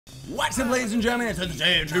What's up, ladies and gentlemen? It's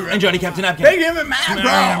the and Johnny Captain Napkin. Big him, man,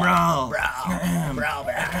 bro.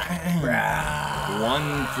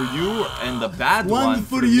 One for you and the bad one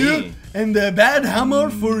for you me. and the bad hammer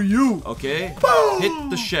for you. Okay. Boom. Hit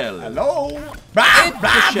the shell. Hello. Hit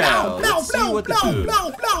the shell. Let's see what to do.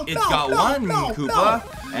 It's got one, Koopa,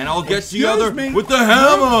 and I'll get the other with the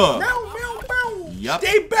hammer. Yep.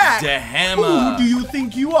 Stay back. The hammer. Who do you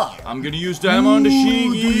think you are? I'm gonna use the hammer on the Shiggy.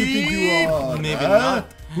 Who do you think you are? Maybe not.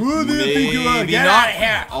 Who do you think you are? Maybe Get not. out of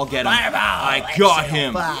here. I'll get him. Fireball. I got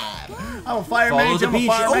him. I'm a fire Follow mage. the I'm a Peach.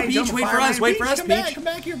 fire Oh, mage. Peach, I'm a wait fire for us, mage. wait for us, Come Peach. back, come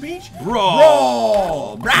back here, Peach.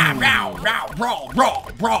 Brawl. Brawl.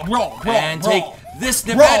 And take this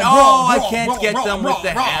snippet. Brawl, Oh, I brawl, can't brawl, get brawl, them brawl, with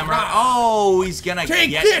the brawl, hammer. brawl. Oh, he's gonna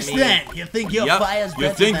Take get this me. then. You think your fire's better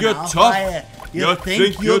You think than you're our tough? fire? You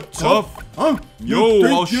think you're tough? Huh? Yo,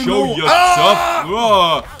 I'll show you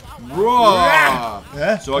tough.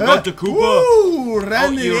 So I got the Koopa. Ooh, Oh,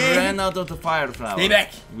 you ran out of the fire flower. Stay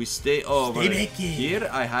back. We stay over. Stay back Here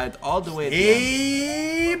I hide all the way at the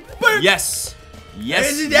end. Hey, Yes.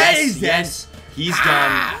 Yes. Yes. He's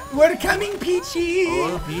gone. We're coming, Peachy.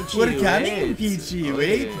 Oh, Peachy, We're coming, wait. Peachy. Okay.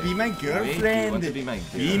 Wait, be my girlfriend. Wait, you want to be my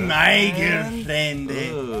Be my girlfriend.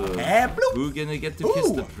 Who's gonna get to kiss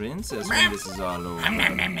the princess when this is all over?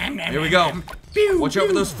 Here we go. Watch out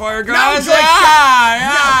for those fire guys.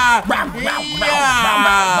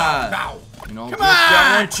 Come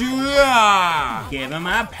on. Give him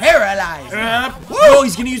a paralyzer. Oh,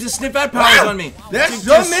 he's gonna use his snippet powers on me. There's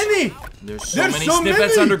so many. There's so many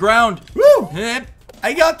snippets underground. Woo. Yep.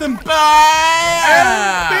 I got them. Beat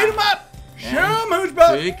him up. Show him who's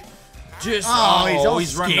better. Just he's all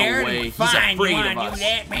he's running scared. away. He's Fine, afraid you of wanna us. do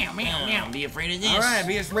that? Meow, meow, meow. Be afraid of this. All right,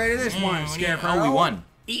 be afraid of this one, Scarecrow. Oh, we won.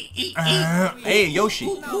 Hey, Yoshi.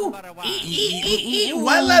 What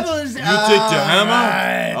level is You take the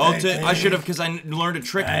hammer. I'll take. I should have, because I learned a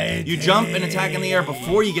trick. You jump and attack in the air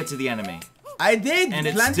before you get to the enemy. I did. And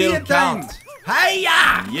it plenty still of times. counts.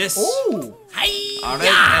 Hiya! Yes. Ooh. Alright,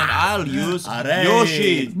 and I'll use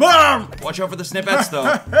Yoshi. Boom! Watch out for the snippets,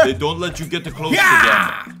 though. They don't let you get too close to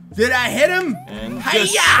them. Did I hit him? And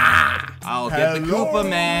yes, I'll get the Koopa,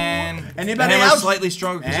 man. Anybody the hammer's else? slightly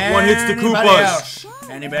stronger because one hits the Anybody Koopas. else?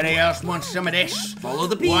 Anybody else want some of this? Follow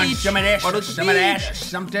the Peach. Want some of this? Follow the Some of Peach. that?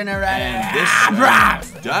 Something around. And this,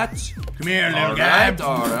 that. Come here, little guy.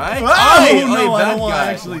 Alright. Oh, no, I don't want to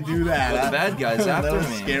actually do that. The bad guy's after That was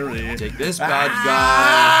me. scary. Take this bad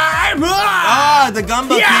guy. The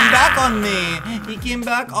Gumbo came back on me. He came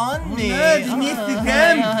back on me. You missed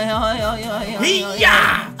again.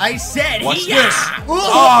 I said, watch this.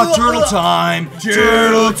 Oh, turtle time.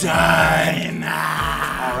 Turtle time.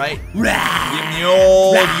 All right. Give me the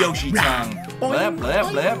old Yoshi tongue. Blap, blap,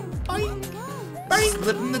 blap.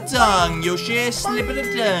 Slipping the tongue, Yoshi. Slipping the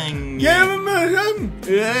tongue. Give him him.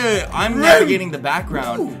 Yeah, I'm navigating the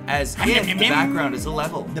background as if the background is a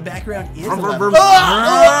level. The background is a level.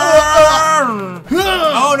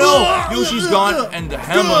 Oh no! Yoshi's gone and the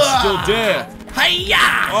hammer's still there.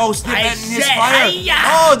 Oh, Snippet and his fire.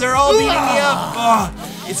 Oh, they're all beating me up. Oh,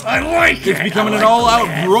 it's becoming an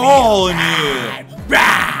all-out brawl in here.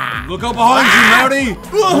 Look out behind you, Marty.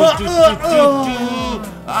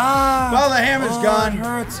 Well, the hammer's gone. It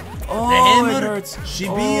hurts. The Oh, hammer. it hurts. She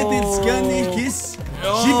be at its gunny kiss.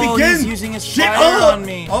 Oh, She begins. he's using his fire on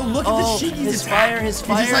me. Oh, look at the Shiggy's his fire He is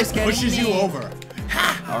just like getting pushes me. you over.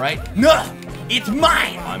 All right. No, it's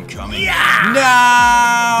mine. I'm coming. Yeah.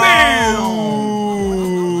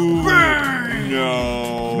 No. Burn.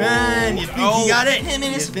 No. Man, you think you got it? Him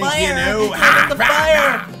and his You think fire. you know? The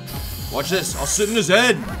fire. Watch this. I'll sit in his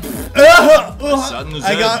head. Sit in his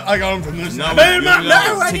head. I got him from this No, side.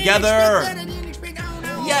 no, together.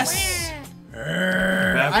 Yes.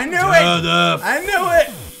 I knew it. I knew it.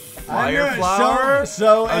 Fire flower.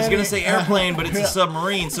 So I was gonna say airplane, but it's a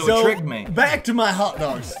submarine, so it tricked me. Back to my hot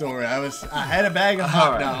dog story. I had a bag of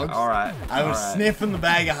hot dogs. All right. I was sniffing the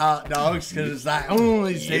bag of hot dogs because it's like, oh,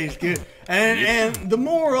 these taste good. And the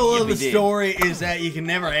moral of the story is that you can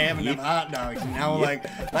never have enough hot dogs. You know, like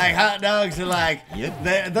hot dogs are like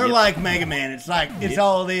they're like Mega Man. It's like it's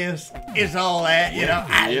all this, it's all that. You know,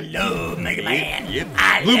 I love Mega Man.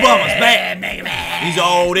 Blue Bomber's back. Mega Man. He's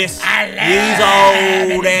all this. He's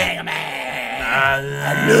all that. I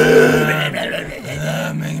love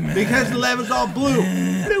Mega Man. Because the level's all blue.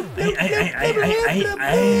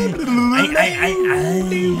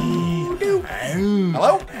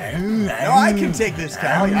 Hello? No, I can take this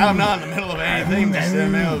guy. I'm not in the middle of anything. Just in the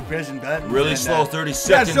middle of the prison button. Really slow. 30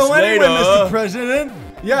 seconds so anyway, later. Mr. President.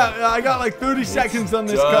 Yeah, I got like 30 seconds on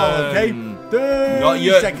this call. Okay. 30 Not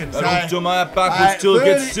yet. seconds. I don't do my backwards till it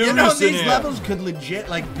gets serious you know, in these here. levels could legit,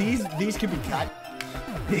 like these could be cut.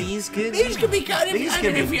 These could be cut. These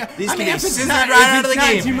could be scissored not, right out of the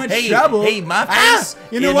game. Too much trouble. Hey, my face.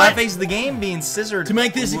 You know what? My face of the game being scissored. To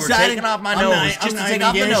make this we're exciting, taking off my nose just to take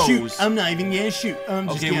off the nose. I'm not even gonna shoot. I'm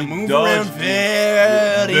just Okay, gonna we move dodge around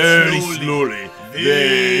very slowly.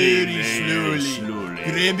 Very slowly.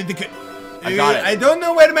 Grab the cut. I got it. I don't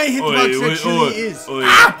know where my hitbox actually is.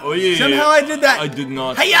 Yeah. Somehow I did that. I did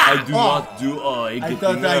not. Hiya! I do not do. I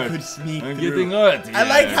thought I could sneak I'm through. getting hurt. I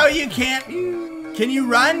like how you can't. Can you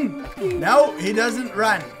run? No, he doesn't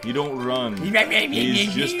run. You don't run.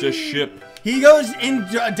 He's just a ship. He goes in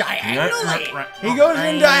diagonally. He goes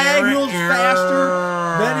in diagonals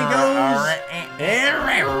faster than he goes.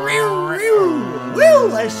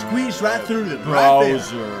 Woo! I squeezed right through the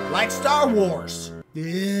browser. Like Star Wars. We're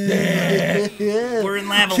in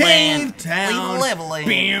lava land. Town. Lava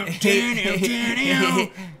land.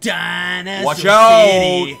 Dinosaur Watch out!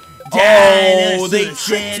 City. Oh, they Dinosaur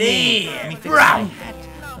tricked me. City. Let me fix my hat.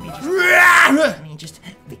 Let me just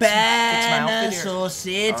fix my outfit here. Dinosaur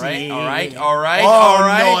City. All right. Oh, no,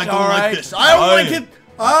 I don't like this. I don't like it.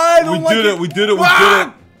 I don't like it. We did it.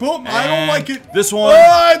 Boom, I don't like it. This one.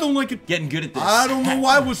 I don't like it. Getting good at this. I don't know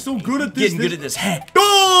why we're so good at this. Getting good at this.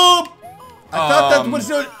 Boom! I thought that was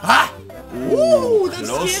the. Ooh, that's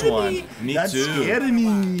close scared one. me. Me That's too. scared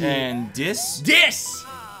me. And this. This.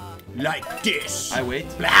 Like this. I wait.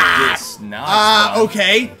 Blah. This. Now.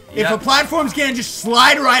 Okay. If a platform's gonna just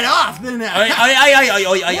slide right off, then. What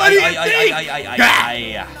do you think?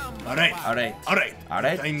 All right.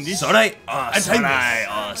 Time this.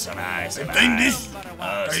 Time this.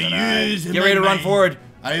 Get ready to run forward.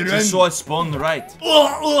 I run. Just so I spawn right.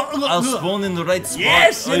 I'll spawn in the right spot.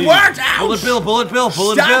 Yes, it worked. Bullet bill.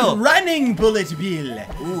 Stop running, Bullet Bill.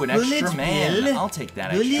 Ooh, an extra man. I'll take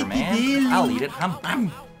that extra man. I'll eat it.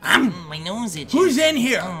 My nose itches. Who's in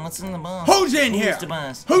here? What's in the bus? Who's in here? The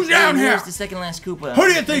bus? Who's down here? Where's the second last Koopa? Who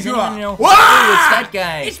do you think you are? Oh, it's that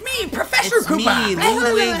guy. It's me, Professor It's Koopa. me,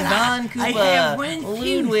 Ludwig von Koopa. I have one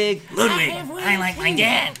Ludwig. I like my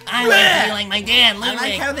dad. I like my dad, I Ludwig.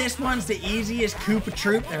 like how this one's the easiest Koopa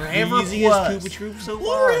troop there ever was. Easiest Koopa troop so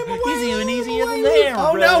far. He's even easier than their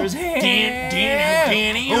brothers. Oh,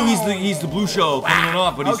 he's the blue shell coming on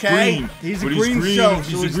up, but he's green. He's a green shell.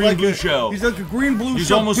 He's a green blue shell. He's like a green blue shell.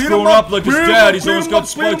 He's almost grown up like his dad. He's almost got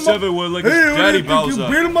spikes everywhere like his daddy Bowser.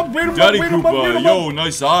 Daddy Koopa, yo,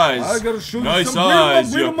 nice eyes. Nice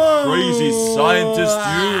eyes, you crazy scientist,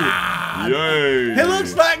 you. Yay. He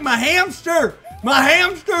looks like my hamster. My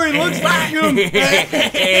hamster, he looks like him.